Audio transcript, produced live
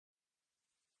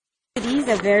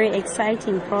is a very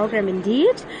exciting program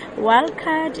indeed. Wild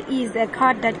Card is a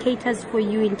card that caters for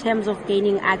you in terms of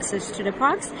gaining access to the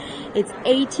parks. It's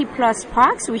 80 plus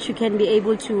parks which you can be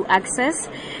able to access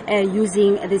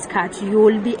using this card. You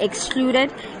will be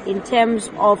excluded in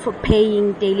terms of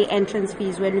paying daily entrance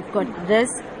fees when you've got this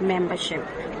membership.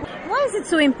 Why is it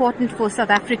so important for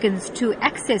South Africans to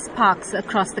access parks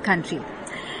across the country?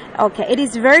 Okay, it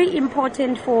is very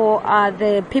important for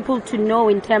the people to know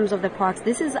in terms of the parks.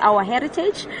 This is our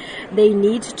heritage. They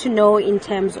need to know in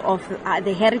terms of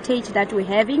the heritage that we're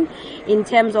having, in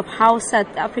terms of how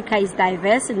South Africa is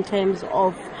diverse in terms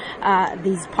of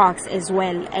these parks as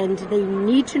well. And they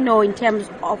need to know in terms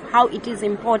of how it is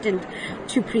important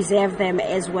to preserve them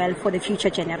as well for the future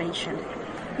generation.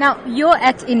 Now, you're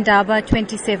at Indaba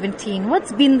 2017.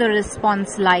 What's been the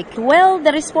response like? Well,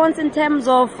 the response in terms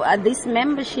of this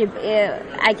membership,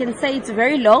 I can say it's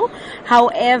very low.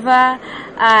 However,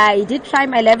 I did try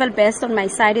my level best on my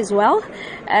side as well.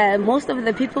 Most of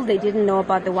the people, they didn't know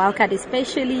about the wildcard,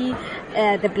 especially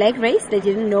the black race. They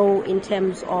didn't know in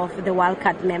terms of the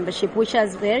wildcard membership, which I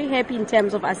was very happy in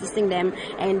terms of assisting them,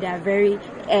 and they're very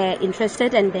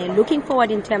interested, and they're looking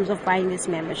forward in terms of buying this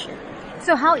membership.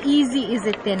 So how easy is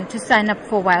it then to sign up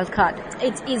for Wildcard?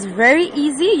 It is very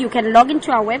easy. You can log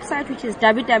into our website, which is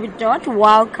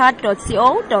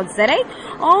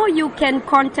www.wildcard.co.za, or you can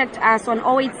contact us on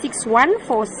 0861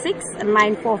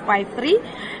 469453,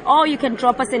 or you can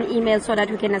drop us an email so that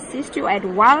we can assist you at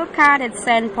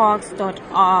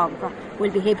wildcard@SANParks.org. We'll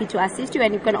be happy to assist you,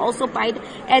 and you can also buy it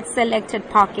at selected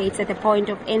park gates at the point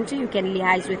of entry. You can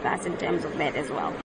liaise with us in terms of that as well.